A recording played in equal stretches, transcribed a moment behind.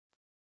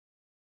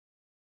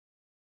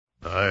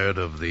Tired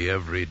of the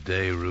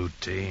everyday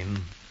routine?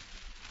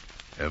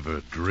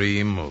 Ever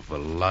dream of a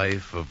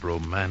life of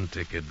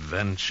romantic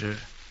adventure?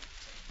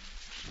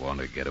 Want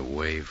to get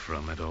away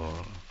from it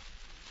all?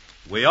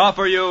 We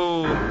offer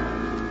you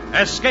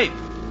Escape.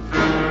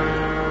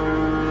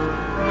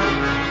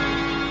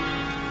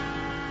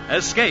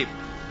 Escape,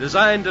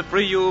 designed to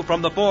free you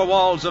from the four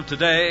walls of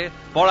today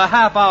for a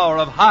half hour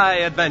of high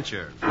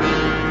adventure.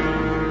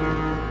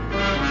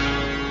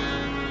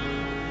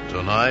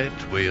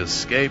 Tonight, we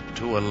escape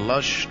to a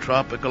lush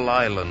tropical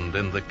island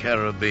in the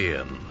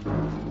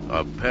Caribbean.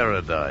 A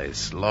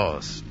paradise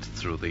lost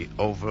through the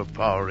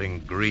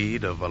overpowering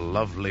greed of a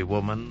lovely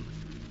woman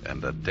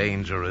and a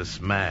dangerous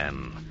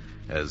man,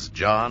 as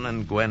John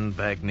and Gwen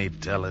Bagni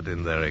tell it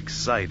in their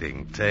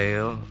exciting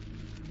tale,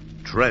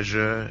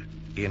 Treasure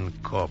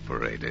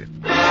Incorporated.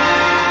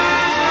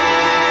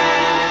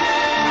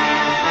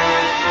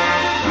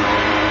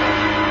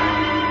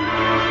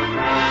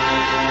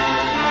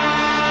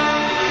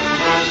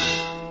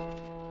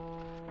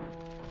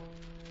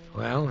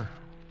 Well,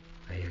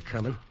 are you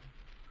coming?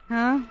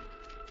 Huh?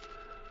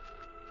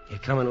 You're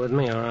coming with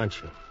me, or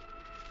aren't you?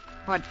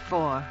 What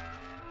for?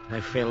 I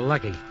feel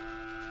lucky.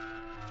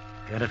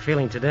 Got a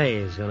feeling today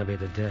is going to be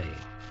the day.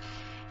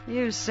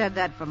 You said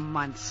that for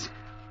months.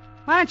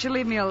 Why don't you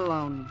leave me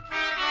alone?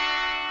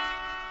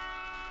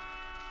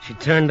 She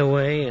turned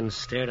away and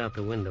stared out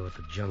the window at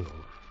the jungle.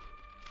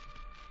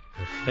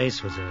 Her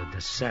face was a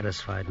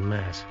dissatisfied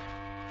mask.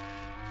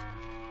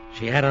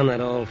 She had on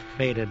that old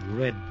faded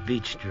red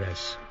beach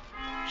dress.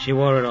 She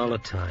wore it all the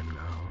time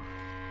now.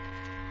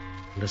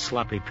 And a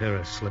sloppy pair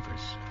of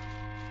slippers.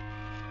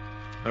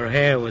 Her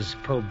hair was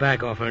pulled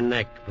back off her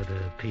neck with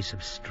a piece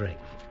of string,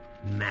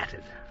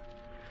 matted.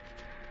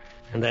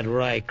 And that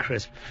wry,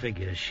 crisp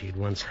figure she'd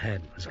once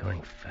had was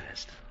going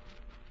fast.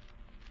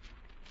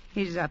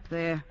 He's up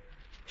there.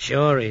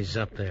 Sure, he's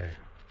up there.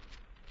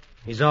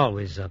 He's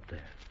always up there.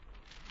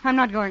 I'm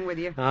not going with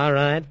you. All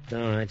right.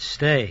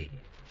 Stay.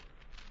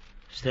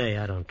 Stay,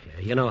 I don't care.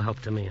 You're no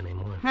help to me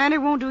anymore. And it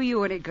won't do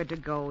you any good to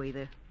go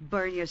either.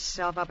 Burn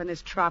yourself up in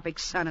this tropic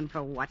sun, and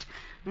for what?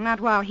 Not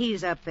while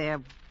he's up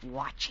there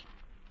watching.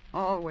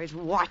 Always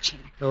watching.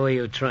 Who are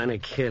you trying to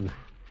kid?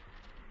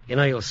 You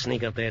know you'll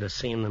sneak up there to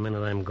see him the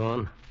minute I'm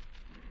gone.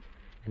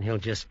 And he'll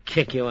just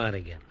kick you out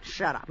again.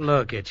 Shut up.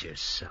 Look at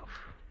yourself.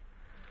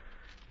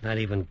 Not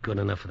even good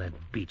enough for that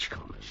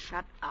beachcomber.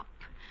 Shut up.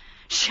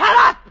 Shut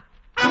up!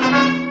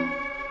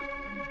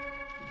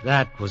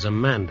 That was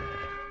Amanda.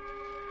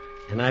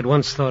 And I'd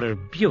once thought her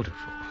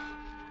beautiful.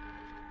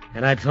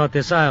 And I'd thought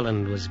this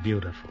island was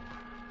beautiful.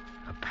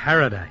 A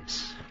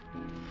paradise.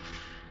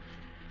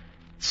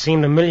 It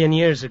seemed 1,000,000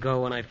 years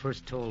ago when I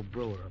first told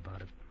Brewer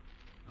about it.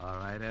 All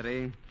right,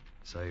 Eddie.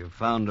 So you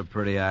found a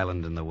pretty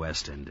island in the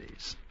West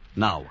Indies.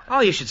 Now what? Oh,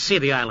 you should see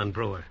the island,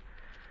 Brewer.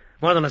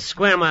 More than a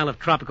square mile of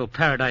tropical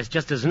paradise,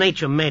 just as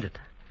nature made it.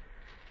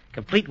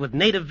 Complete with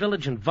native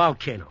village and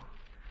volcano.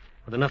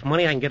 With enough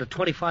money, I can get a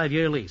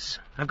 25-year lease.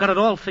 I've got it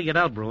all figured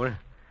out, Brewer.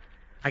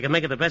 I can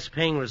make it the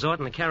best-paying resort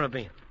in the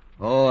Caribbean.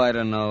 Oh, I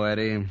don't know,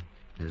 Eddie.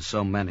 There's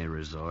so many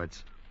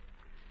resorts.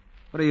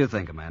 What do you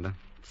think, Amanda?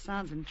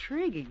 Sounds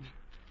intriguing.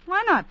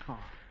 Why not, Paul?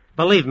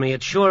 Believe me,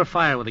 it's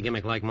surefire with a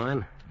gimmick like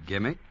mine.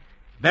 Gimmick?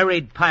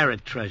 Buried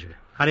pirate treasure.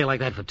 How do you like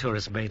that for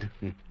tourist bait?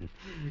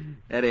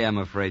 Eddie, I'm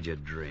afraid you're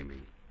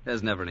dreaming.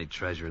 There's never any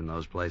treasure in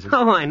those places.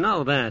 Oh, I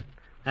know that.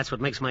 That's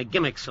what makes my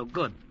gimmick so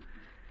good.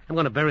 I'm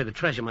going to bury the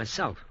treasure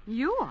myself.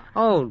 You are?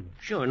 Oh,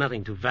 sure,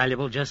 nothing too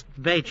valuable, just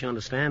bait, you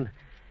understand?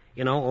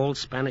 You know, old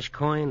Spanish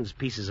coins,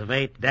 pieces of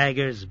 8,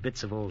 daggers,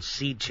 bits of old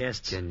sea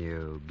chests. Can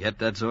you get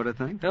that sort of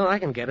thing? Oh, I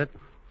can get it.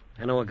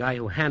 I know a guy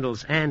who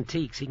handles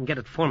antiques. He can get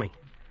it for me.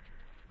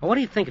 Well, what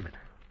do you think of it?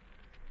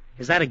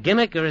 Is that a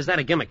gimmick or is that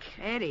a gimmick?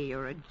 Eddie,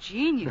 you're a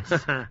genius.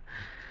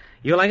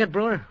 You like it,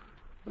 Brewer?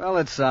 Well,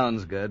 it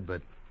sounds good,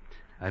 but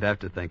I'd have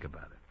to think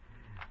about it.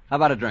 How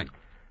about a drink?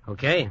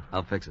 Okay.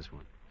 I'll fix this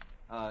one.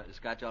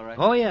 Scotch all right?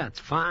 Oh, yeah,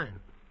 it's fine.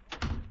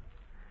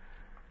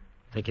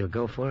 Think you'll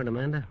go for it,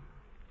 Amanda?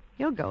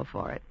 He'll go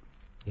for it.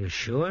 You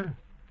sure?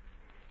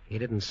 He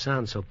didn't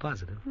sound so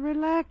positive.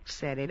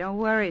 Relax, Eddie. Don't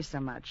worry so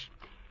much.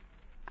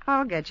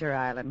 I'll get your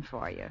island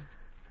for you.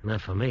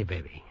 Not for me,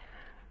 baby.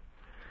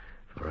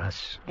 For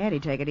us. Eddie,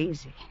 take it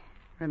easy.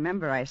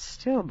 Remember, I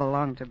still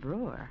belong to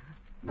Brewer.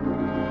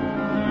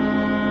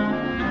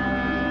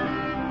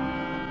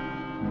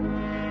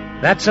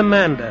 That's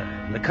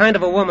Amanda, the kind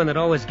of a woman that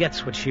always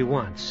gets what she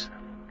wants.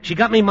 She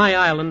got me my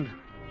island.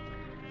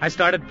 I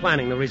started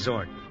planning the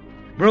resort.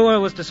 Brewer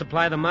was to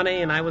supply the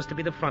money, and I was to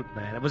be the front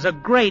man. It was a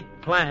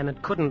great plan.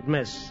 It couldn't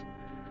miss.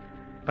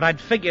 But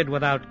I'd figured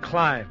without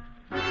Clive.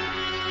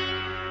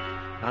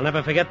 I'll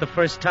never forget the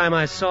first time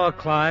I saw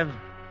Clive,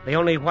 the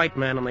only white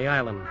man on the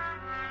island.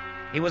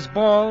 He was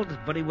bald,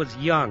 but he was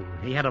young.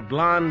 He had a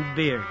blonde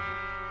beard.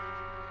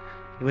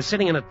 He was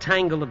sitting in a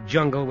tangle of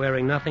jungle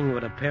wearing nothing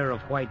but a pair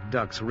of white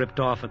ducks ripped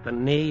off at the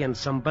knee and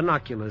some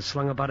binoculars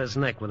slung about his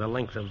neck with a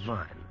length of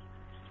vine.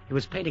 He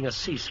was painting a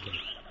seascape.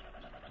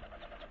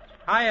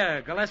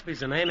 Hiya, Gillespie's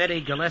the name,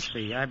 Eddie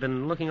Gillespie. I've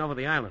been looking over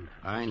the island.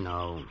 I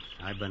know.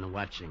 I've been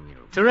watching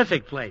you.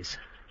 Terrific place.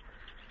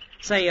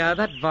 Say,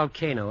 that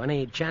volcano,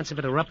 any chance of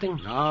it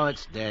erupting? No,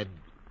 it's dead.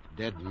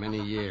 Dead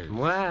many years.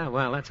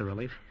 Well, that's a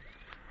relief.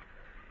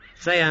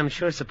 Say, I'm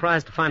sure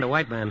surprised to find a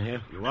white man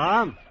here. You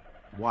are?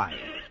 Why?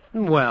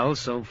 Well,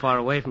 so far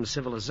away from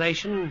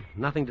civilization,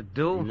 nothing to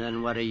do. And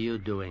then what are you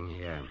doing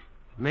here?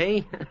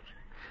 Me?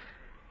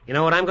 You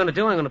know what I'm going to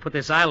do? I'm going to put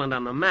this island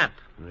on the map.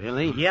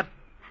 Really? Yep.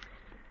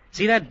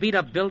 See that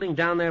beat-up building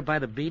down there by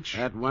the beach?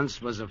 That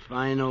once was a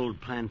fine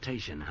old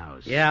plantation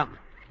house. Yeah.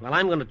 Well,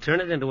 I'm going to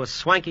turn it into a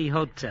swanky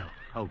hotel.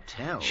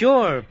 Hotel?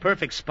 Sure,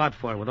 perfect spot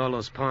for it with all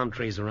those palm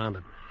trees around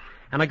it.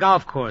 And a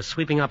golf course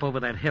sweeping up over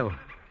that hill.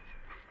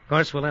 Of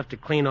course, we'll have to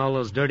clean all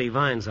those dirty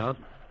vines out.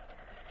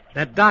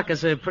 That dock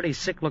is a pretty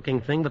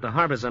sick-looking thing, but the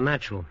harbor's a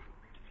natural.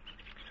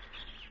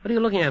 What are you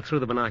looking at through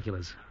the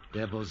binoculars?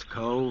 Devil's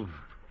Cove?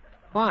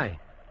 Why?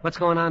 What's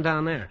going on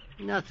down there?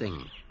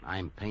 Nothing.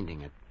 I'm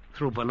painting it.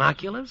 Through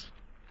binoculars?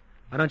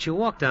 Why don't you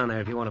walk down there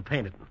if you want to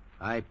paint it?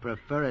 I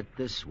prefer it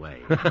this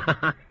way.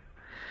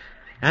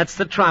 That's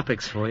the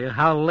tropics for you.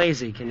 How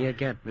lazy can you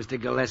get?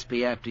 Mr.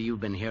 Gillespie, after you've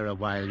been here a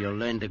while, you'll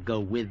learn to go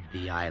with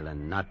the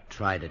island, not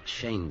try to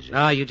change it.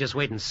 Oh, you just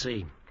wait and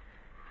see.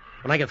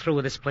 When I get through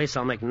with this place,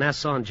 I'll make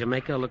Nassau and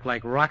Jamaica look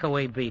like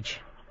Rockaway Beach.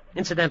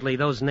 Incidentally,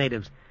 those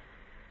natives,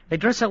 they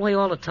dress that way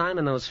all the time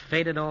in those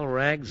faded old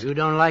rags. You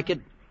don't like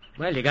it?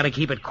 Well, you got to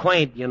keep it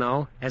quaint, you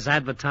know, as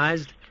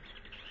advertised.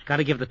 Got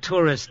to give the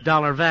tourists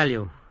dollar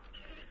value.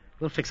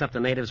 We'll fix up the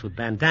natives with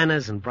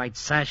bandanas and bright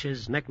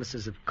sashes,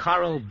 necklaces of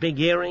coral, big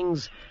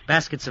earrings,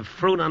 baskets of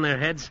fruit on their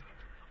heads.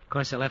 Of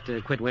course, they'll have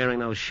to quit wearing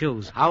those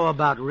shoes. How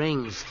about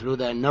rings through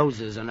their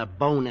noses and a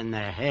bone in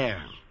their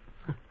hair?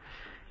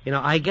 You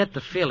know, I get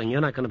the feeling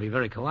you're not going to be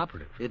very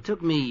cooperative. It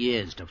took me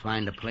years to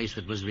find a place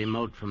that was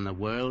remote from the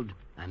world,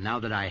 and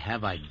now that I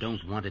have, I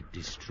don't want it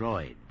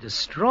destroyed.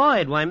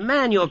 Destroyed? Why,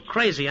 man, you're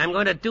crazy. I'm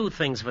going to do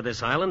things for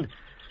this island.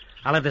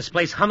 I'll have this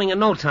place humming in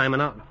no time,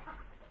 and I'll...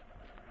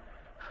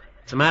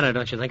 What's the matter?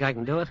 Don't you think I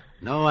can do it?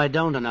 No, I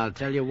don't, and I'll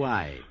tell you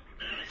why.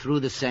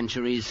 Through the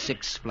centuries,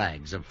 6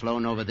 flags have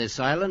flown over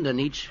this island, and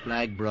each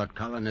flag brought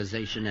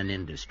colonization and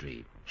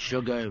industry.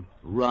 Sugar,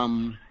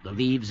 rum, the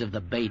leaves of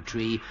the bay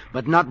tree,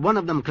 but not one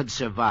of them could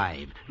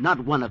survive. Not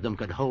one of them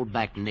could hold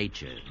back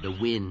nature, the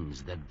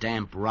winds, the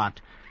damp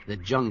rot, the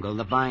jungle,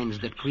 the vines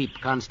that creep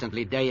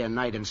constantly day and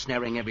night,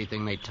 ensnaring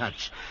everything they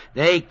touch.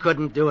 They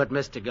couldn't do it,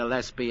 Mr.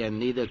 Gillespie, and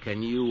neither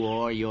can you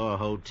or your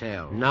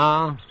hotel.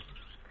 No.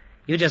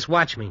 You just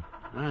watch me.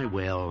 I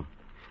will.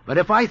 But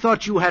if I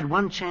thought you had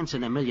 1 chance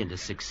in a million to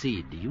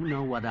succeed, do you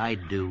know what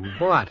I'd do?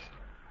 What?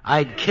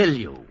 I'd kill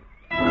you.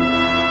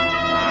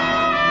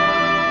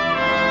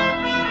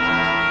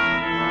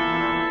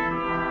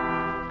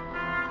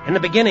 In the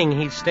beginning,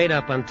 he stayed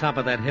up on top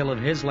of that hill of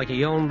his like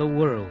he owned the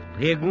world.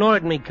 He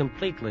ignored me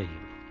completely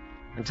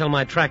until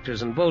my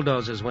tractors and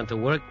bulldozers went to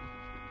work.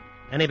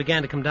 Then he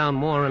began to come down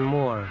more and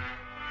more.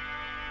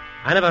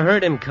 I never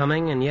heard him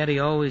coming, and yet he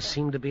always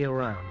seemed to be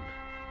around.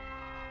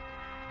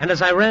 And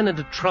as I ran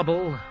into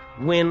trouble,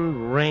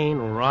 wind, rain,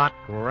 rot,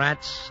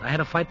 rats, I had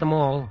to fight them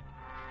all.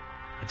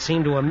 It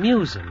seemed to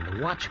amuse him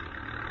to watch me.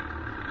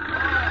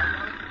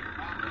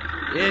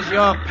 Is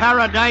your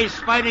paradise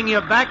fighting you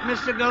back,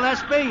 Mr.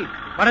 Gillespie?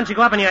 Why don't you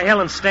go up on your hill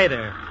and stay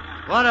there?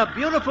 What a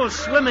beautiful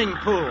swimming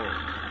pool.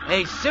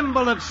 A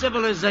symbol of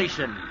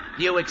civilization.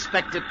 Do you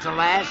expect it to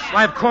last?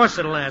 Why, of course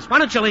it'll last. Why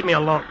don't you leave me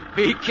alone?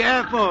 Be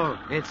careful.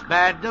 It's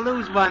bad to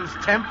lose one's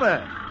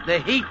temper. The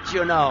heat,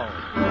 you know.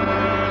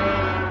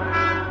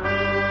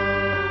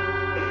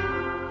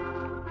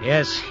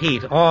 Yes,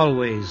 heat.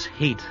 Always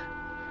heat.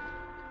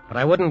 But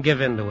I wouldn't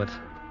give in to it.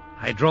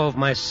 I drove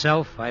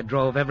myself. I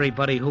drove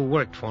everybody who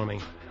worked for me.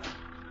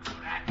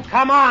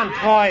 Come on,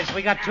 boys.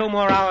 We got 2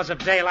 more hours of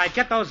daylight.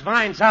 Get those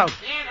vines out.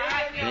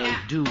 They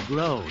do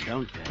grow,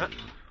 don't they?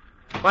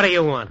 What do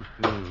you want?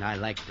 I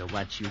like to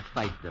watch you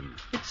fight them.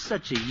 It's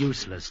such a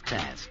useless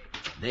task.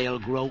 They'll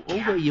grow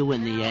over you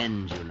in the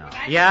end, you know.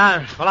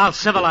 Yeah? Well, I'll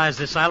civilize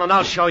this island.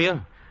 I'll show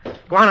you.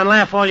 Go on and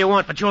laugh all you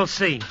want, but you'll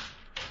see.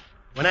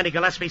 When Eddie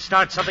Gillespie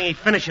starts something, he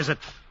finishes it.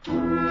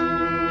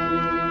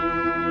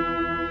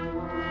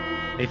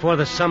 Before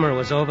the summer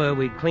was over,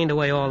 we cleaned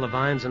away all the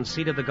vines and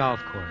seeded the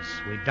golf course.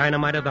 We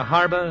dynamited the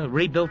harbor,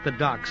 rebuilt the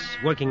docks,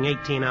 working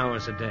 18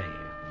 hours a day.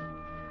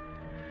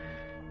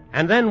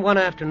 And then one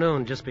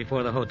afternoon, just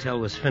before the hotel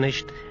was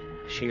finished,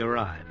 she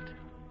arrived.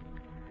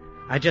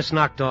 I just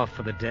knocked off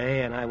for the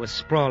day, and I was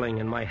sprawling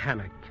in my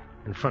hammock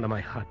in front of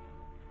my hut.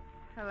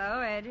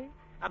 Hello, Eddie.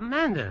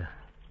 Amanda!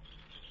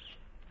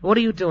 What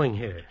are you doing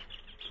here?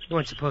 You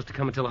weren't supposed to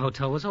come until the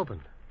hotel was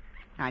open.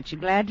 Aren't you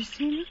glad to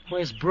see me?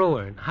 Where's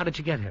Brewer? How did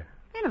you get here?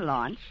 In a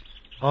launch.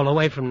 All the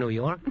way from New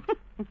York?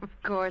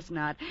 Of course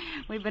not.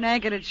 We've been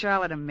anchored at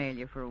Charlotte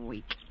Amelia for a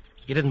week.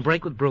 You didn't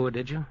break with Brewer,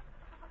 did you?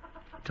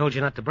 I told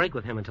you not to break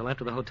with him until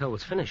after the hotel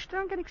was finished.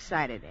 Don't get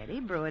excited,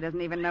 Eddie. Brewer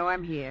doesn't even know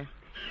I'm here.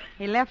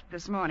 He left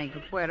this morning for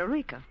Puerto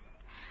Rico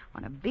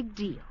on a big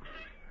deal.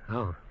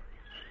 Oh.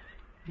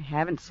 You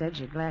haven't said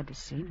you're glad to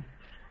see me.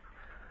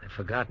 I've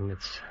forgotten.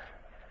 It's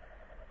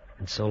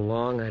And so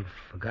long, I'd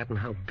forgotten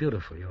how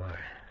beautiful you are.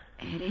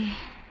 Eddie?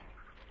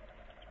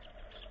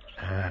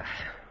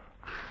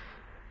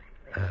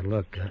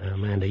 Look,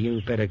 Amanda,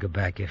 you better go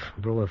back. If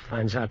Brewer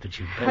finds out that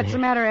you've been What's here...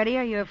 the matter, Eddie?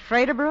 Are you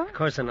afraid of Brewer? Of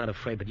course I'm not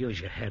afraid, but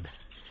use your head.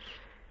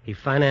 He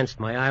financed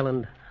my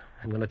island.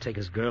 I'm going to take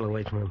his girl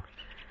away from him.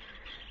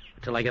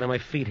 Until I get on my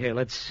feet here,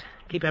 let's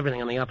keep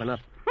everything on the up and up.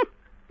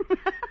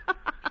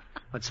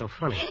 What's so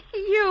funny?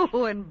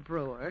 You and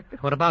Brewer.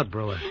 What about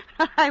Brewer?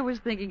 I was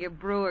thinking of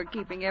Brewer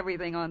keeping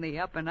everything on the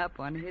up and up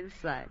on his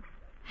side.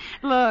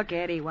 Look,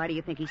 Eddie, why do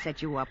you think he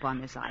set you up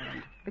on this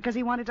island? Because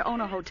he wanted to own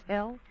a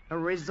hotel? A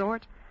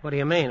resort? What do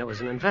you mean? It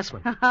was an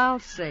investment. I'll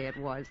say it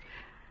was.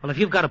 Well, if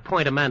you've got a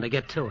point, Amanda,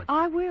 get to it.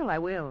 I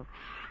will.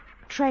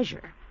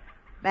 Treasure.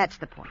 That's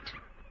the point.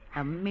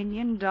 $1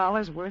 million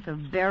worth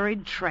of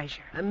buried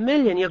treasure. $1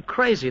 million? You're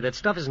crazy. That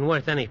stuff isn't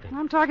worth anything.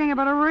 I'm talking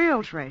about a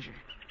real treasure.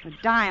 The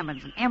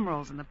diamonds and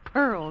emeralds and the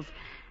pearls.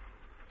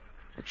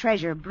 The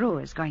treasure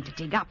Brewer's going to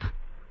dig up.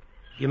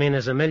 You mean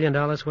there's $1 million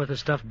worth of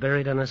stuff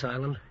buried on this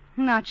island?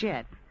 Not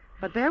yet.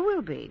 But there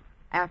will be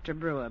after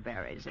Brewer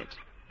buries it.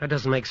 That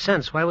doesn't make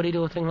sense. Why would he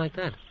do a thing like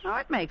that? Oh,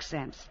 it makes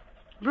sense.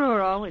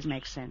 Brewer always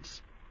makes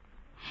sense.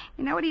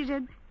 You know what he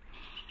did?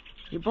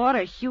 He bought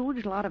a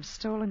huge lot of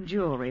stolen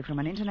jewelry from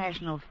an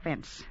international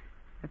fence.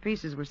 The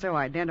pieces were so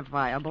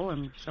identifiable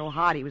and so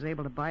hot he was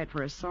able to buy it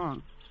for a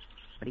song.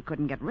 But he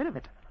couldn't get rid of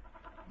it.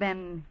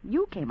 Then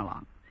you came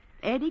along.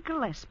 Eddie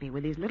Gillespie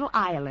with his little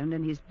island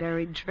and his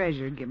buried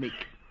treasure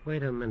gimmick.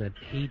 Wait a minute.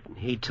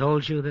 He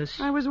told you this?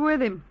 I was with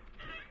him.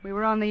 We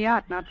were on the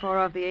yacht not far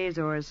off the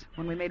Azores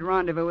when we made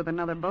rendezvous with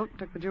another boat and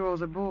took the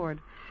jewels aboard.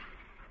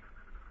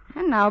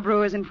 And now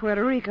Brewer's in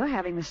Puerto Rico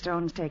having the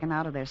stones taken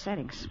out of their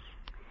settings.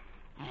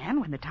 And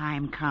when the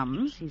time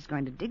comes, he's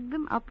going to dig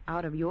them up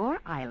out of your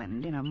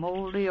island in a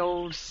moldy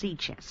old sea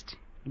chest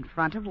in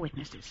front of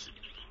witnesses.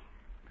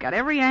 Got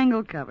every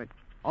angle covered.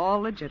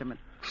 All legitimate.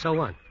 So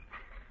what?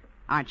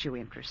 Aren't you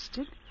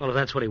interested? Well, if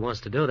that's what he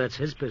wants to do, that's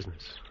his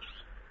business.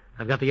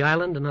 I've got the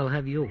island, and I'll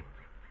have you.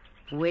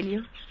 Will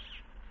you?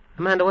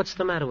 Amanda, what's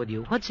the matter with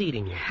you? What's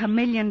eating you? $1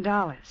 million.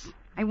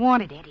 I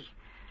want it, Eddie.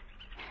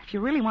 If you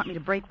really want me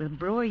to break with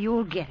Brewer,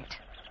 you'll get it.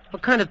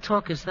 What kind of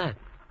talk is that?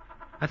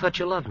 I thought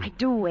you loved me. I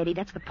do, Eddie.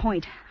 That's the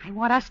point. I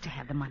want us to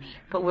have the money.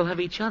 But we'll have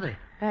each other.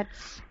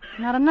 That's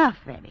not enough,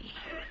 Eddie.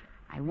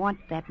 I want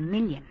that $1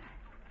 million.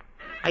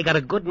 I got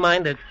a good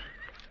mind that...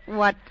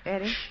 What,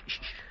 Eddie?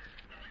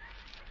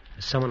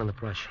 There's someone in the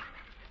brush.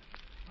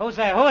 Who's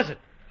there? Who is it?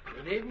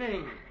 Good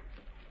evening.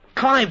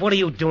 Clive, what are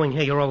you doing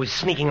here? You're always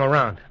sneaking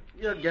around.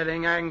 You're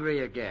getting angry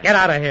again. Get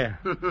out of here.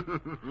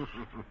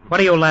 What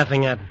are you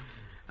laughing at?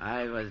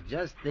 I was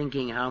just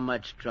thinking how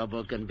much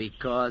trouble can be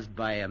caused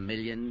by $1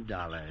 million.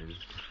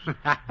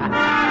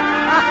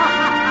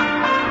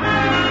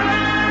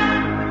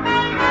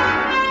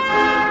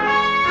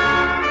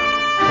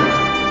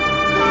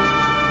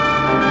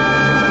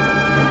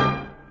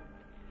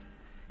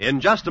 In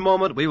just a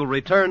moment, we will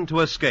return to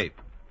Escape.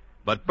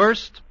 But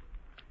first,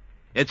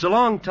 it's a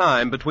long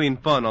time between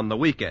fun on the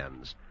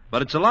weekends,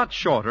 but it's a lot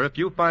shorter if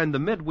you find the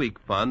midweek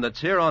fun that's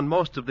here on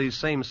most of these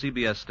same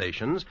CBS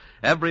stations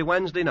every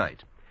Wednesday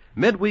night.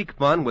 Midweek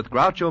fun with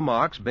Groucho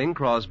Marx, Bing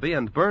Crosby,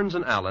 and Burns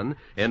and Allen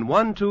in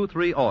 1, 2,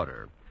 3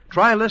 order.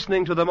 Try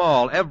listening to them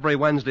all every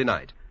Wednesday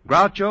night.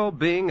 Groucho,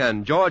 Bing,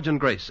 and George and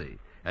Gracie.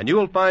 And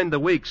you'll find the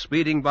week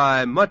speeding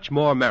by much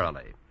more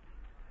merrily.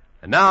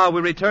 And now we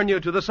return you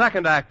to the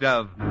second act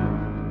of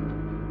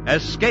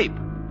Escape.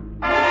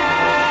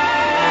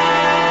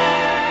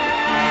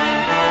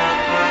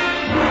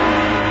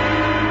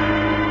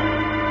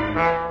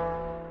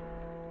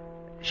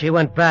 She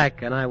went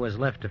back, and I was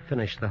left to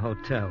finish the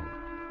hotel.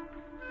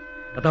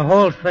 But the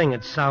whole thing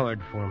had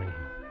soured for me.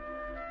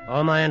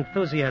 All my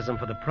enthusiasm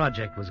for the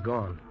project was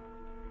gone.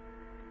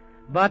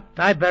 But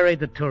I buried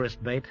the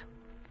tourist bait,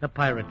 the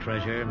pirate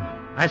treasure.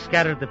 I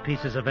scattered the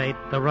pieces of 8,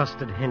 the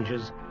rusted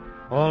hinges,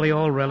 all the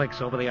old relics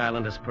over the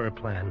island as per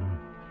plan.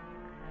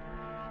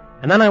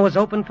 And then I was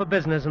open for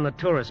business, and the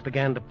tourists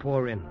began to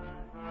pour in.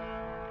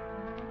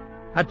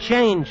 A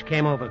change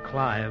came over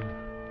Clive.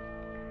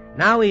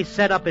 Now he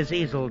set up his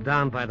easel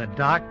down by the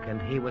dock,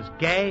 and he was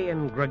gay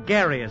and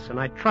gregarious, and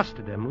I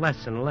trusted him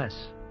less and less.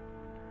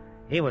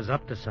 He was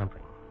up to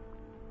something.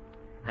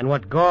 And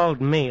what galled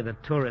me, the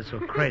tourists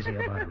were crazy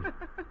about him.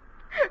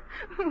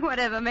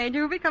 Whatever made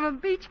you become a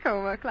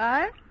beachcomber,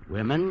 Clive?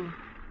 Women?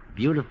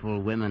 Beautiful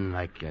women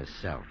like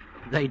yourself.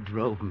 They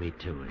drove me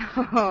to it.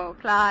 Oh,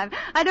 Clive,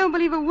 I don't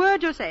believe a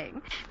word you're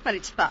saying, but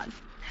it's fun.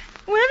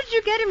 Where did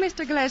you get him,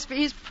 Mr. Gillespie?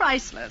 He's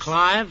priceless.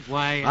 Clive,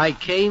 why... I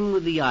came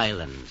with the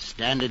island,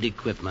 standard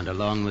equipment,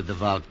 along with the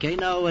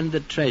volcano and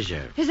the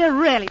treasure. Is there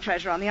really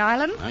treasure on the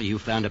island? Well, you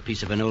found a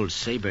piece of an old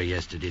saber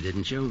yesterday,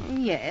 didn't you?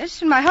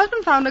 Yes, and my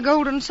husband found a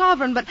golden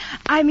sovereign, but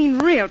I mean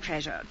real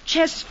treasure.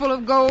 Chests full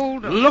of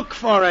gold. Look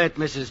for it,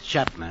 Mrs.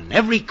 Chapman.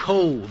 Every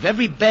cove,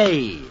 every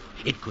bay.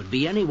 It could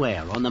be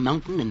anywhere, on the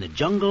mountain, in the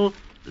jungle,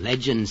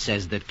 Legend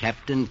says that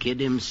Captain Kidd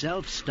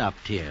himself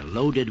stopped here,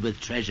 loaded with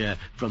treasure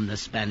from the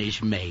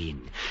Spanish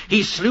Main.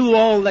 He slew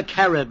all the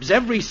Caribs,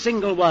 every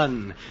single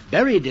one,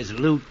 buried his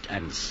loot,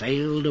 and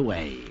sailed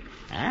away.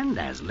 And,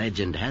 as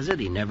legend has it,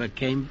 he never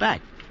came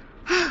back.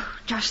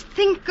 Just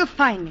think of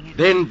finding it.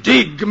 Then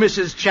dig,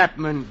 Mrs.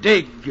 Chapman,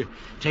 dig.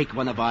 Take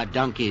one of our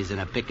donkeys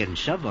and a pick and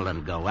shovel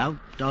and go out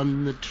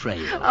on the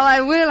trail. Oh,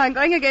 I will. I'm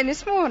going again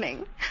this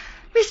morning.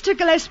 Mr.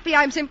 Gillespie,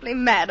 I'm simply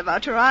mad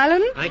about your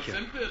island. Thank you.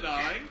 Cynthia,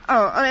 darling.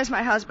 Oh, there's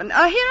my husband. Here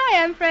I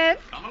am, Fred.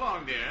 Come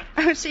along,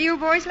 dear. See you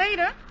boys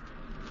later.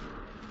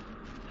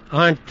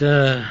 Aren't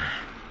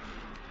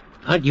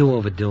you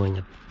overdoing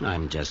it?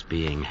 I'm just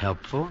being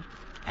helpful,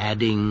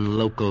 adding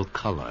local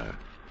color.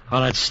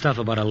 All that stuff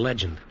about a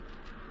legend.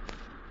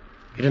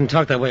 You didn't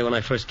talk that way when I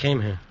first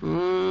came here.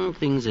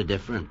 Things are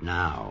different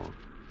now.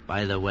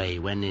 By the way,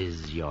 when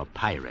is your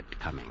pirate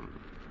coming?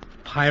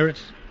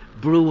 Pirate?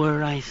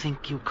 Brewer, I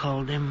think you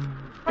called him.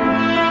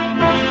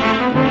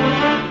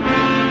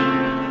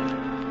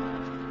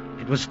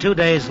 It was 2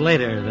 days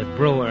later that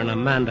Brewer and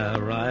Amanda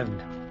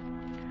arrived.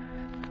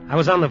 I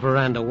was on the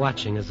veranda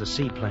watching as the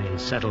seaplane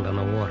settled on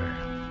the water.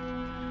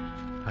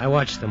 I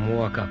watched them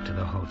walk up to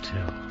the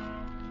hotel.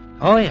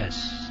 Oh,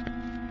 yes.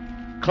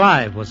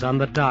 Clive was on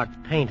the dock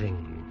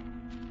painting.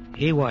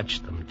 He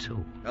watched them,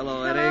 too.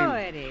 Hello, Eddie. Hello,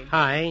 Eddie.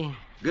 Hi.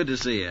 Good to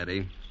see you,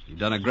 Eddie. You've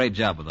done a great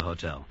job with the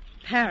hotel.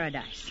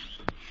 Paradise.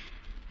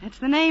 That's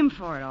the name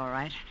for it, all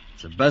right.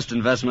 It's the best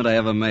investment I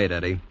ever made,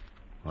 Eddie.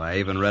 Why, I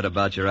even read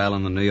about your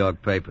island in the New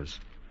York papers.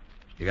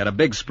 You got a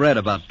big spread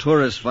about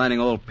tourists finding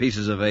old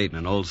pieces of eight in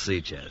an old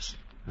sea chest.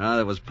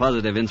 That was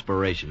positive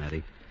inspiration,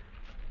 Eddie.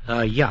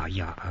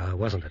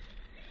 Wasn't it?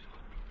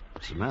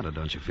 What's the matter?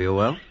 Don't you feel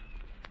well?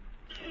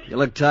 You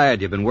look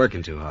tired. You've been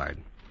working too hard.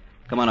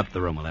 Come on up to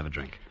the room. We'll have a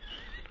drink.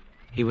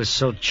 He was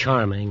so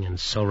charming and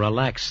so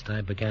relaxed,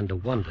 I began to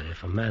wonder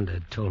if Amanda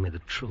had told me the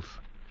truth.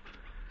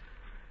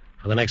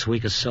 For the next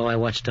week or so, I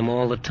watched him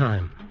all the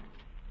time.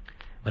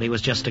 But he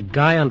was just a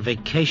guy on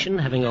vacation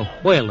having a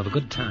whale of a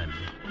good time.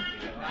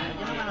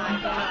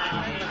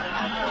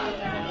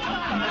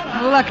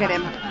 Look at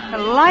him. The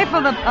life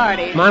of the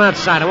party. Come on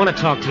outside. I want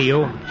to talk to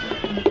you.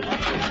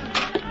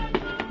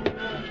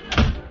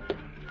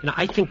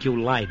 I think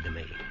you lied to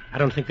me. I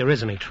don't think there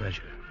is any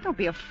treasure. Don't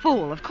be a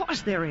fool. Of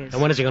course there is.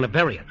 And when is he going to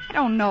bury it? I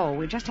don't know.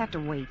 We just have to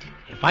wait.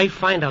 If I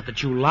find out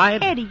that you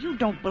lied... Eddie, you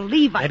don't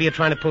believe I... Maybe you're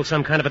trying to pull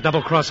some kind of a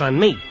double cross on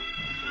me.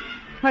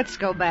 Let's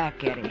go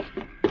back, Eddie.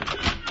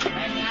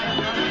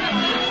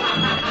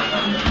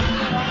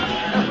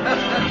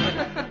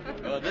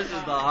 Well, this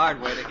is the hard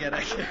way to get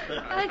exercise.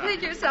 I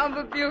think you sound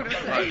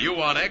beautifully. Well, if you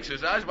want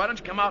exercise, why don't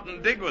you come out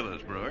and dig with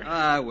us, Brewer?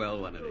 I will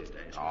one of these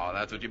days. Oh,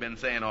 that's what you've been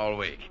saying all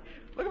week.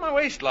 Look at my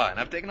waistline.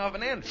 I've taken off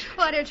an inch.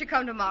 Why don't you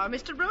come tomorrow,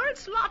 Mr. Brewer?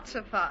 It's lots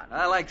of fun.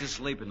 I like to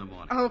sleep in the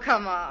morning. Oh,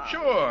 come on.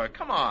 Sure,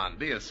 come on,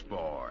 be a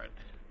sport.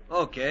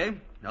 Okay.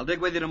 I'll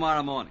dig with you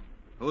tomorrow morning.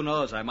 Who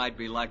knows? I might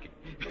be lucky.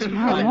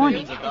 Tomorrow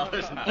morning?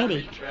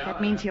 Eddie, that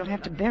means he'll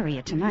have to bury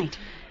it tonight.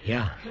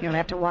 Yeah. You'll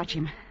have to watch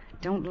him.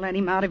 Don't let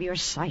him out of your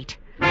sight.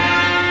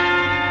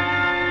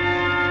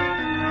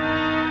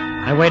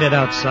 I waited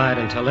outside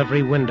until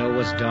every window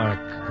was dark,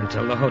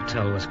 until the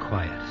hotel was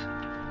quiet.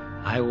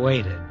 I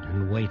waited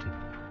and waited,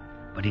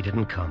 but he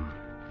didn't come.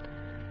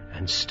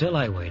 And still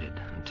I waited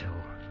until...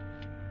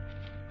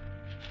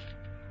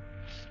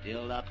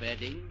 Still up,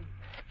 Eddie?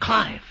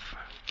 Clive!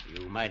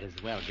 You might as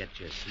well get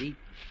your sleep.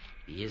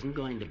 He isn't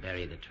going to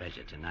bury the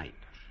treasure tonight.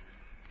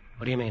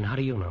 What do you mean? How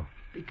do you know?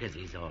 Because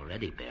he's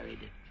already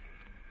buried it.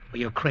 Well,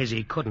 you're crazy.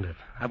 He couldn't have.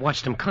 I've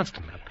watched him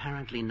constantly.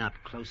 Apparently not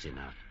close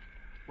enough.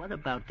 What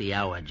about the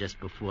hour just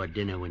before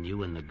dinner when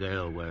you and the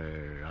girl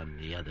were on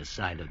the other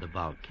side of the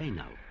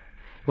volcano?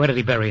 Where did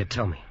he bury it?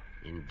 Tell me.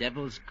 In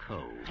Devil's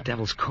Cove.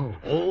 Devil's Cove.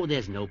 Oh,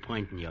 there's no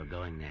point in your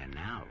going there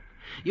now.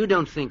 You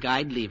don't think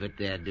I'd leave it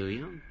there, do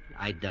you?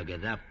 I dug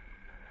it up.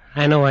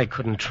 I know I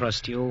couldn't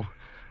trust you.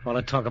 All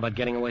that talk about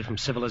getting away from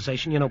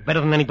civilization, you know better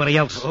than anybody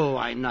else. Oh,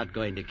 I'm not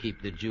going to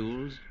keep the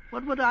jewels.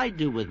 What would I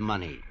do with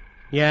money?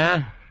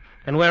 Yeah?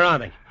 Then where are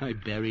they? I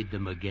buried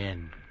them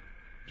again.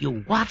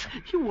 You what?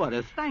 You ought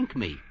to thank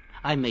me.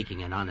 I'm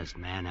making an honest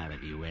man out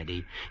of you,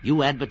 Eddie.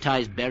 You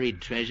advertised buried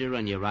treasure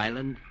on your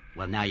island.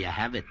 Well, now you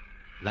have it.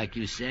 Like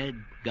you said,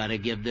 gotta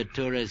give the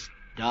tourists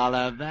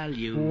dollar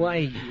value.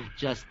 Why?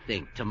 Just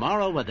think,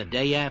 tomorrow or the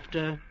day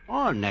after,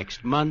 or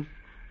next month,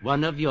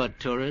 one of your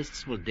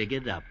tourists will dig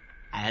it up,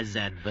 as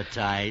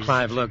advertised.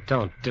 Clive, look,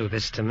 don't do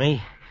this to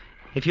me.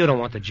 If you don't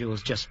want the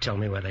jewels, just tell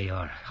me where they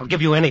are. I'll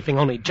give you anything,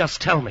 only just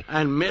tell me.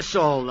 And miss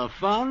all the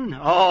fun?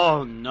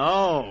 Oh,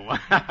 no.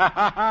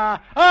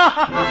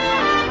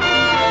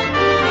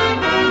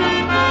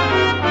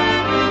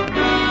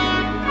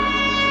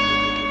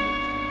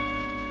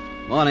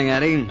 Morning,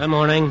 Eddie. Good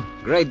morning.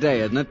 Great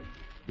day, isn't it?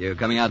 You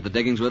coming out to the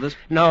diggings with us?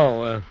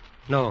 No,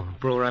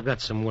 Brewer, I've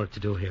got some work to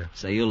do here.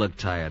 Say, you look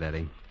tired,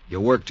 Eddie.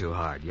 You work too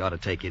hard. You ought to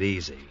take it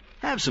easy.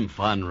 Have some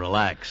fun,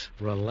 relax.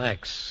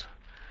 Relax.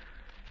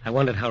 I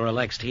wondered how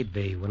relaxed he'd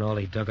be when all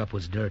he dug up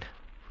was dirt.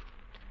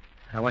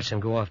 I watched him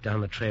go off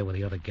down the trail with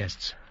the other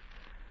guests.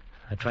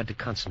 I tried to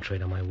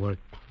concentrate on my work.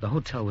 The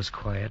hotel was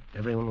quiet.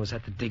 Everyone was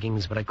at the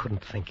diggings, but I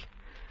couldn't think.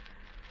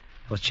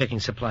 I was checking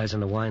supplies in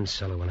the wine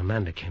cellar when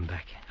Amanda came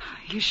back.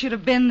 You should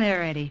have been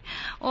there, Eddie.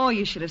 Oh,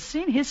 you should have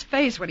seen his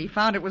face when he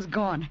found it was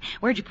gone.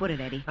 Where'd you put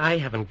it, Eddie? I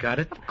haven't got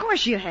it. Of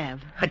course you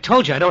have. I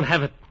told you I don't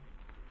have it.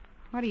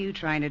 What are you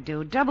trying to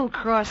do?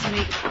 Double-cross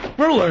me?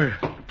 Brewer!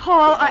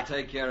 Paul, I'll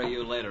take care of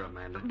you later,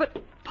 Amanda. But,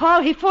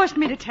 Paul, he forced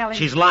me to tell him.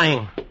 She's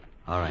lying.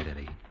 All right,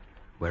 Eddie.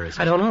 Where is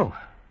it? I don't know.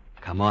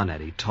 Come on,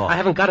 Eddie, talk. I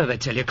haven't got it, I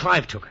tell you.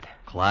 Clive took it.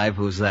 Clive,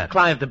 who's that?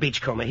 Clive, the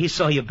beachcomber. He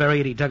saw you bury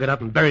it, he dug it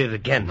up and buried it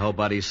again.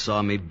 Nobody saw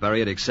me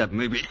bury it except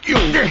maybe you.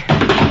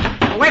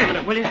 Oh, wait a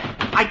minute, will you?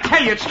 I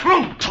tell you, it's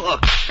true.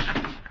 Talk.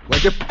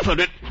 Where'd you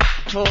put it?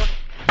 Talk.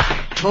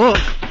 Talk.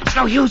 It's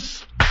no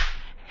use.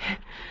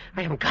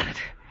 I haven't got it.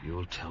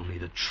 You'll tell me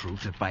the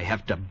truth if I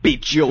have to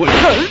beat you.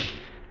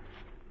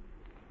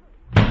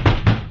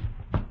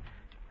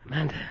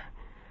 Amanda.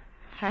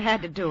 I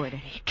had to do it, Eddie.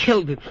 He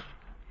killed it.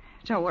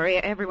 Don't worry,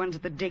 everyone's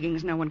at the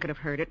diggings. No one could have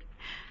heard it.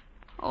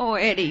 Oh,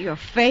 Eddie, your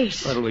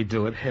face. What'll we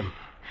do with him?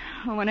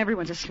 Oh, when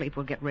everyone's asleep,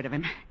 we'll get rid of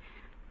him.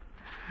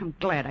 I'm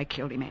glad I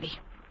killed him, Eddie.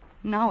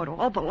 Now it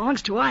all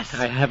belongs to us.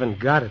 I haven't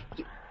got it.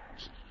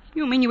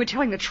 You mean you were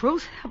telling the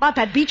truth about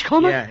that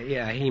beachcomber?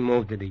 Yeah, he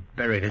moved it. He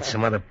buried it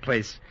some other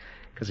place.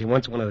 Because he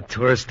wants one of the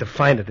tourists to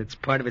find it. It's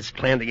part of his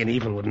plan to get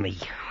even with me.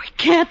 We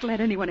can't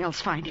let anyone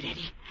else find it,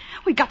 Eddie.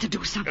 We've got to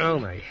do something. Oh,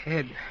 my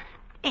head.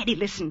 Eddie,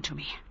 listen to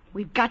me.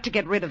 We've got to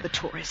get rid of the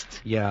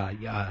tourists. Yeah.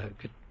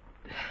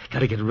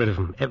 Gotta get rid of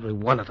them. Every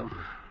one of them.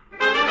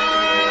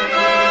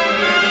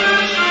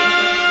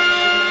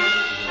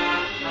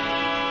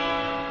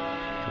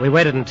 We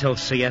waited until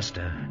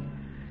siesta,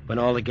 when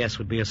all the guests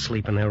would be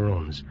asleep in their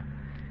rooms.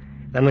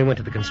 Then we went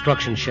to the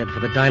construction shed for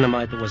the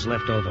dynamite that was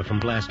left over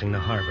from blasting the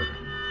harbor.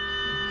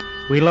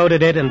 We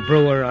loaded it and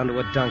Brewer onto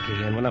a donkey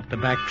and went up the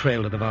back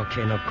trail to the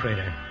volcano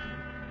crater.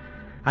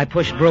 I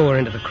pushed Brewer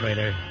into the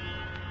crater,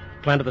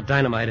 planted the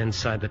dynamite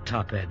inside the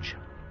top edge.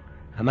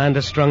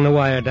 Amanda strung the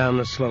wire down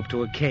the slope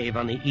to a cave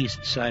on the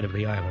east side of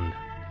the island.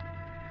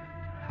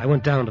 I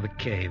went down to the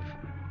cave.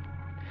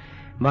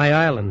 My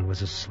island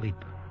was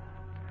asleep.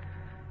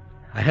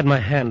 I had my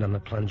hand on the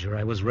plunger.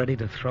 I was ready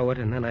to throw it,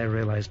 and then I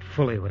realized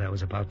fully what I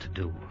was about to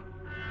do.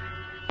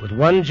 With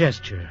one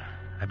gesture,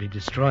 I'd be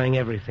destroying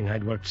everything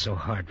I'd worked so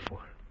hard for.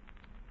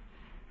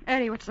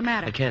 Eddie, what's the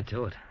matter? I can't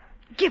do it.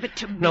 Give it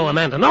to me. No,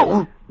 Amanda,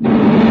 no!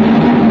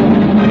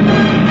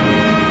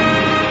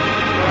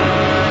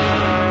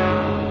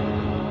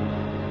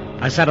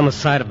 I sat on the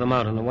side of the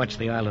mountain and watched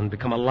the island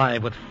become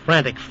alive with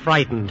frantic,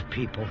 frightened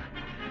people.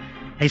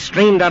 They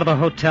streamed out of the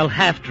hotel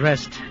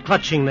half-dressed,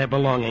 clutching their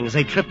belongings.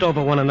 They tripped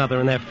over one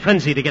another in their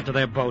frenzy to get to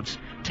their boats,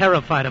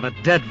 terrified of a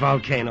dead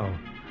volcano.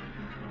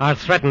 Our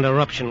threatened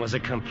eruption was a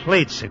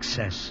complete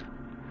success.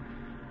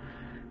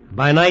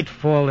 By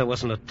nightfall, there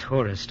wasn't a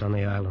tourist on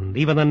the island.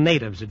 Even the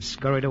natives had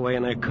scurried away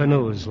in their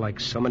canoes like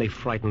so many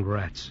frightened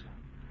rats.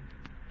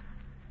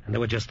 And there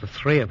were just the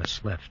three of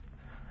us left.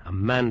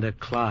 Amanda,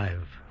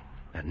 Clive,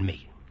 and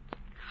me.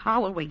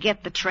 How will we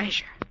get the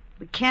treasure?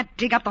 We can't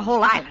dig up the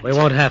whole island. We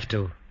won't have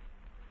to.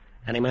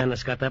 Any man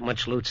that's got that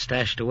much loot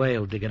stashed away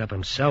will dig it up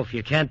himself.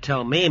 You can't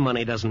tell me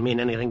money doesn't mean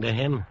anything to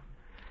him.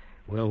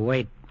 We'll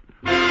wait.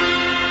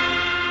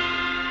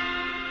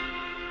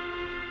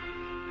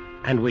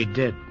 And we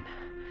did.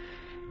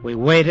 We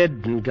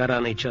waited and got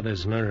on each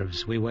other's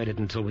nerves. We waited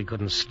until we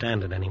couldn't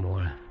stand it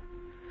anymore.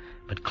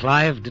 But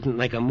Clive didn't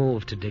make a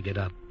move to dig it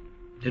up.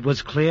 It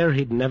was clear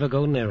he'd never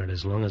go near it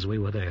as long as we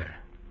were there.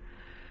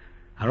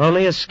 Our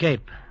only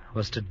escape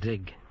was to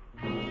dig.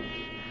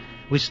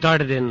 We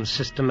started in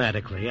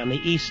systematically, on the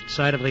east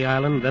side of the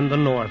island, then the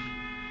north.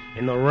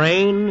 In the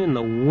rain, in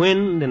the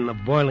wind, in the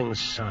boiling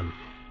sun.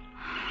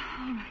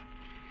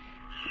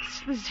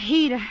 This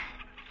heat.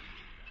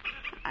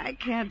 I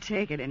can't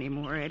take it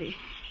anymore, Eddie.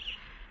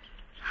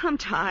 I'm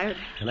tired.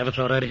 I never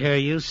thought I'd hear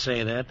you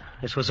say that.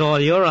 This was all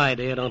your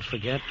idea, don't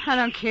forget. I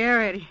don't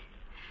care, Eddie.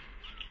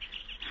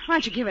 Why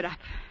don't you give it up?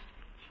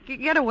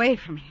 Get away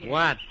from here.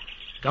 What?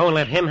 Go and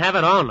let him have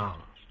it? Oh, no.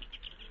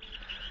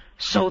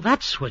 So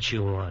that's what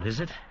you want,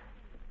 is it?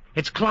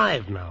 It's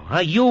Clive now, huh?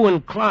 You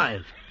and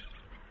Clive.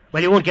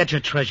 Well, you won't get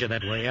your treasure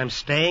that way. I'm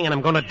staying, and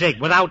I'm going to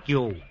dig without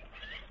you.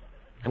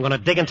 I'm going to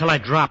dig until I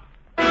drop.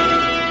 It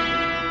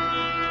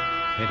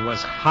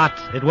was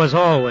hot. It was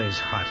always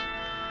hot.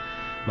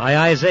 My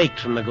eyes ached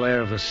from the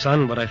glare of the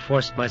sun, but I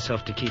forced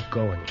myself to keep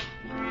going.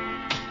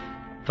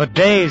 For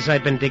days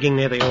I'd been digging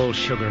near the old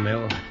sugar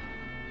mill.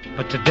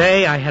 But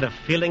today I had a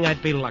feeling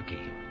I'd be lucky.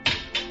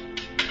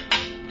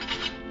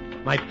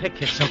 My pick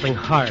hit something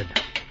hard.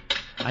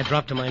 I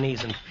dropped to my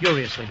knees and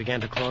furiously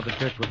began to claw the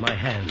dirt with my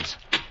hands.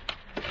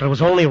 But it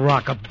was only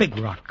rock, a big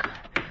rock.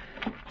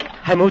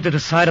 I moved it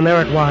aside, and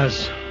there it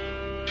was.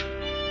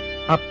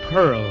 A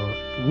pearl.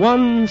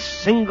 One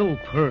single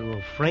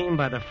pearl framed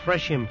by the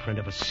fresh imprint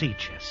of a sea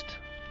chest.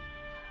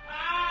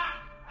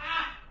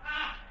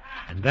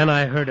 And then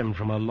I heard him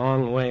from a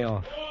long way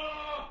off.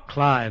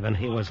 Clive, and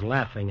he was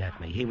laughing at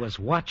me. He was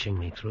watching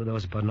me through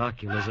those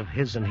binoculars of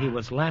his, and he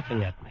was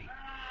laughing at me.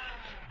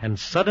 And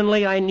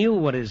suddenly I knew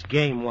what his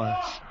game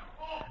was.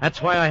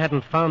 That's why I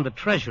hadn't found the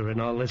treasure in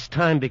all this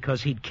time,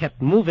 because he'd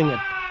kept moving it.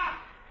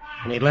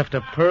 And he'd left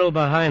a pearl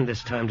behind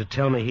this time to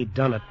tell me he'd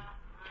done it.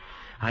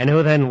 I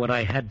knew then what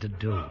I had to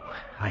do.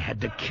 I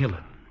had to kill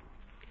him.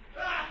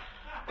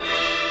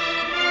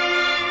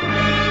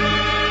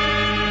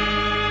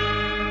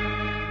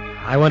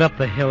 I went up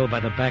the hill by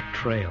the back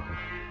trail.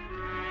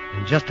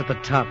 And just at the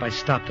top, I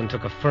stopped and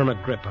took a firmer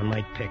grip on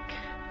my pick.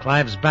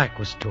 Clive's back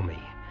was to me.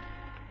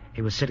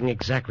 He was sitting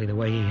exactly the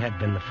way he had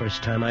been the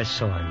first time I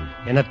saw him,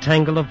 in a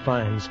tangle of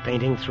vines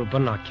painting through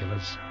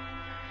binoculars.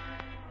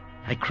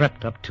 I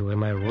crept up to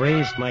him. I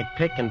raised my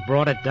pick and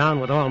brought it down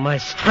with all my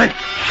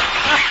strength.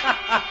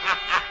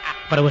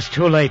 But it was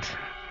too late.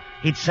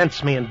 He'd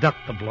sensed me and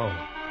ducked the blow.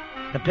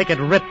 The pick had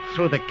ripped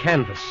through the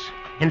canvas.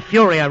 In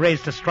fury, I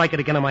raised to strike it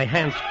again, and my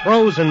hands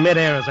froze in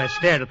midair as I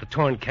stared at the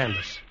torn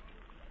canvas.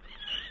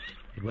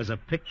 It was a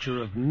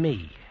picture of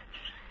me,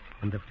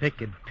 and the pick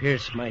had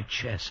pierced my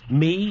chest.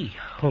 Me,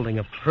 holding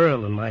a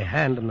pearl in my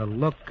hand, and the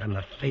look on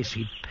the face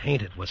he'd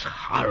painted was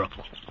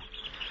horrible.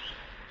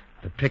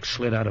 The pick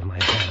slid out of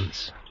my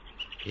hands.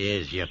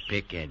 Here's your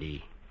pick,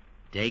 Eddie.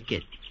 Take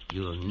it.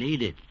 You'll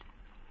need it.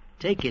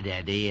 Take it,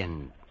 Eddie,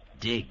 and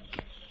dig.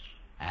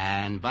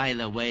 And by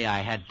the way, I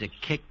had to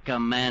kick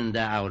Amanda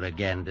out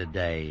again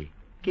today.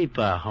 Keep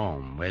her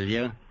home, will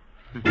you?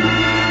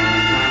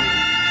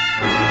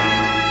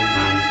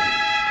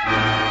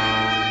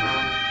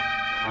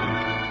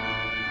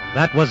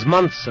 That was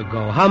months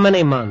ago. How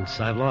many months?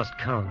 I've lost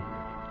count.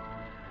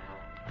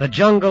 The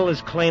jungle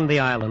has claimed the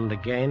island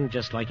again,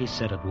 just like he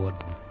said it would.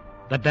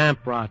 The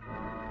damp rot,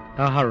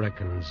 the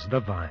hurricanes, the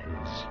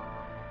vines.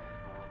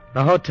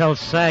 The hotel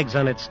sags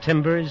on its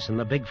timbers, and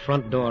the big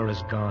front door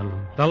is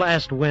gone. The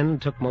last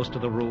wind took most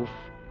of the roof.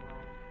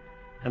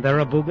 And there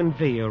are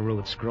bougainvillea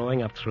roots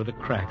growing up through the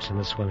cracks in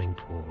the swimming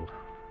pool.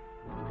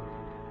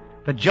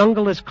 The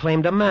jungle has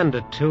claimed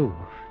Amanda, too.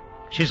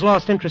 She's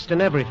lost interest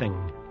in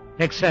everything,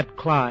 except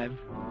Clive,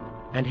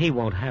 and he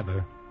won't have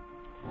her.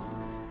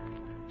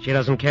 She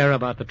doesn't care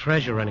about the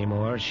treasure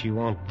anymore. She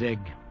won't dig.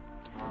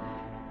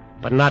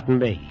 But not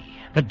me.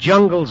 The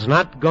jungle's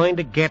not going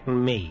to get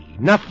me.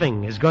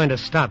 Nothing is going to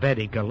stop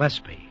Eddie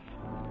Gillespie.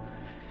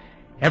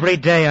 Every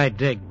day I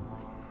dig.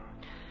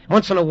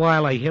 Once in a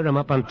while I hear him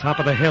up on top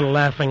of the hill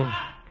laughing.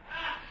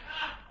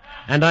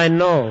 And I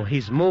know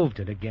he's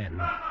moved it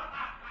again.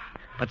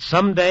 But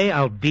someday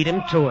I'll beat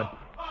him to it.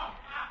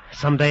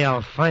 Someday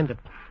I'll find it.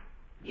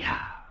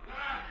 Yeah.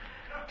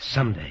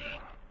 Someday.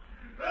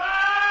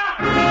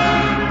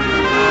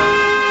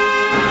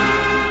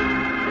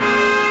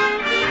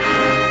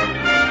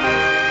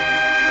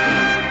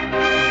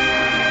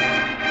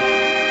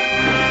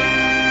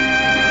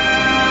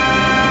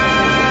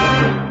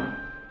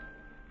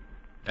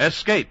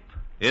 Escape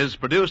is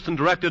produced and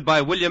directed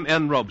by William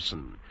N.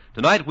 Robeson.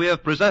 Tonight we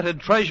have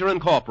presented Treasure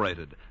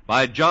Incorporated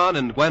by John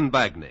and Gwen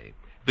Bagney.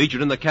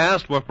 Featured in the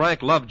cast were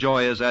Frank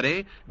Lovejoy as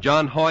Eddie,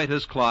 John Hoyt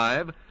as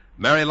Clive,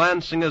 Mary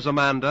Lansing as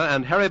Amanda,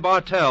 and Harry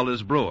Bartell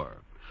as Brewer.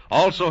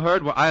 Also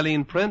heard were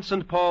Eileen Prince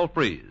and Paul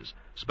Frees.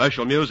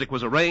 Special music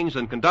was arranged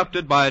and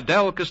conducted by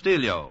Del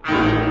Castillo.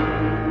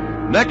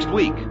 Next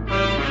week.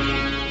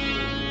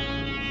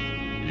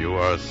 You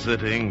are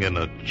sitting in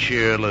a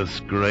cheerless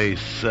gray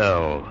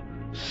cell,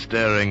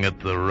 staring at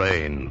the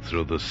rain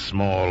through the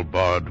small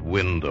barred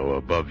window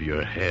above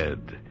your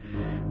head,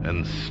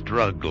 and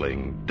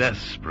struggling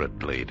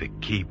desperately to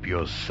keep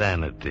your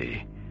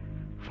sanity,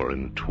 for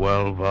in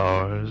 12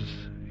 hours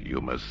you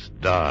must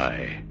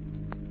die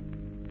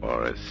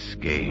or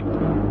escape.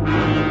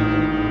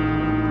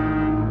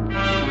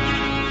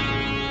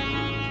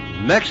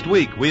 Next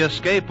week we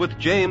escape with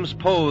James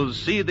Poe's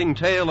seething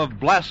tale of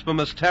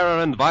blasphemous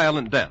terror and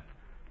violent death,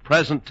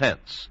 present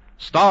tense,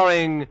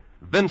 starring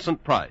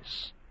Vincent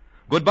Price.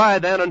 Goodbye,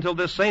 then, until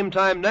this same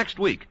time next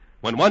week,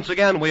 when once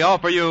again we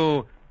offer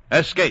you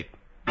Escape.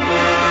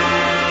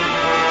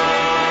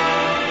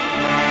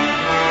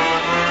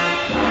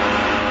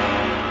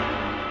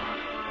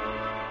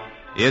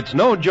 It's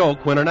no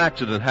joke when an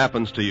accident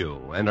happens to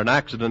you, and an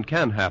accident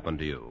can happen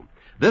to you.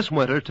 This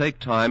winter, take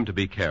time to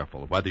be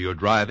careful. Whether you're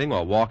driving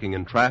or walking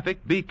in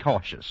traffic, be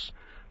cautious.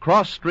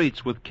 Cross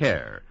streets with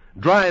care.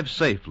 Drive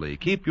safely.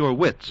 Keep your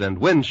wits and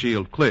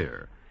windshield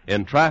clear.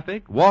 In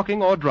traffic,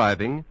 walking, or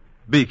driving,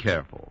 be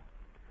careful.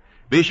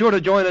 Be sure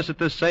to join us at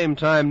this same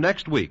time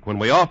next week when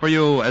we offer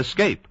you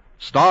Escape,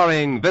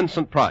 starring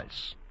Vincent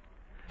Price.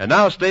 And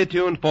now stay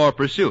tuned for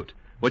Pursuit,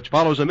 which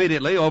follows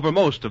immediately over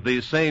most of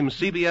these same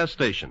CBS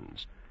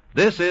stations.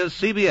 This is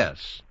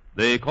CBS,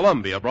 the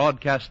Columbia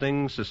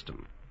Broadcasting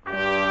System.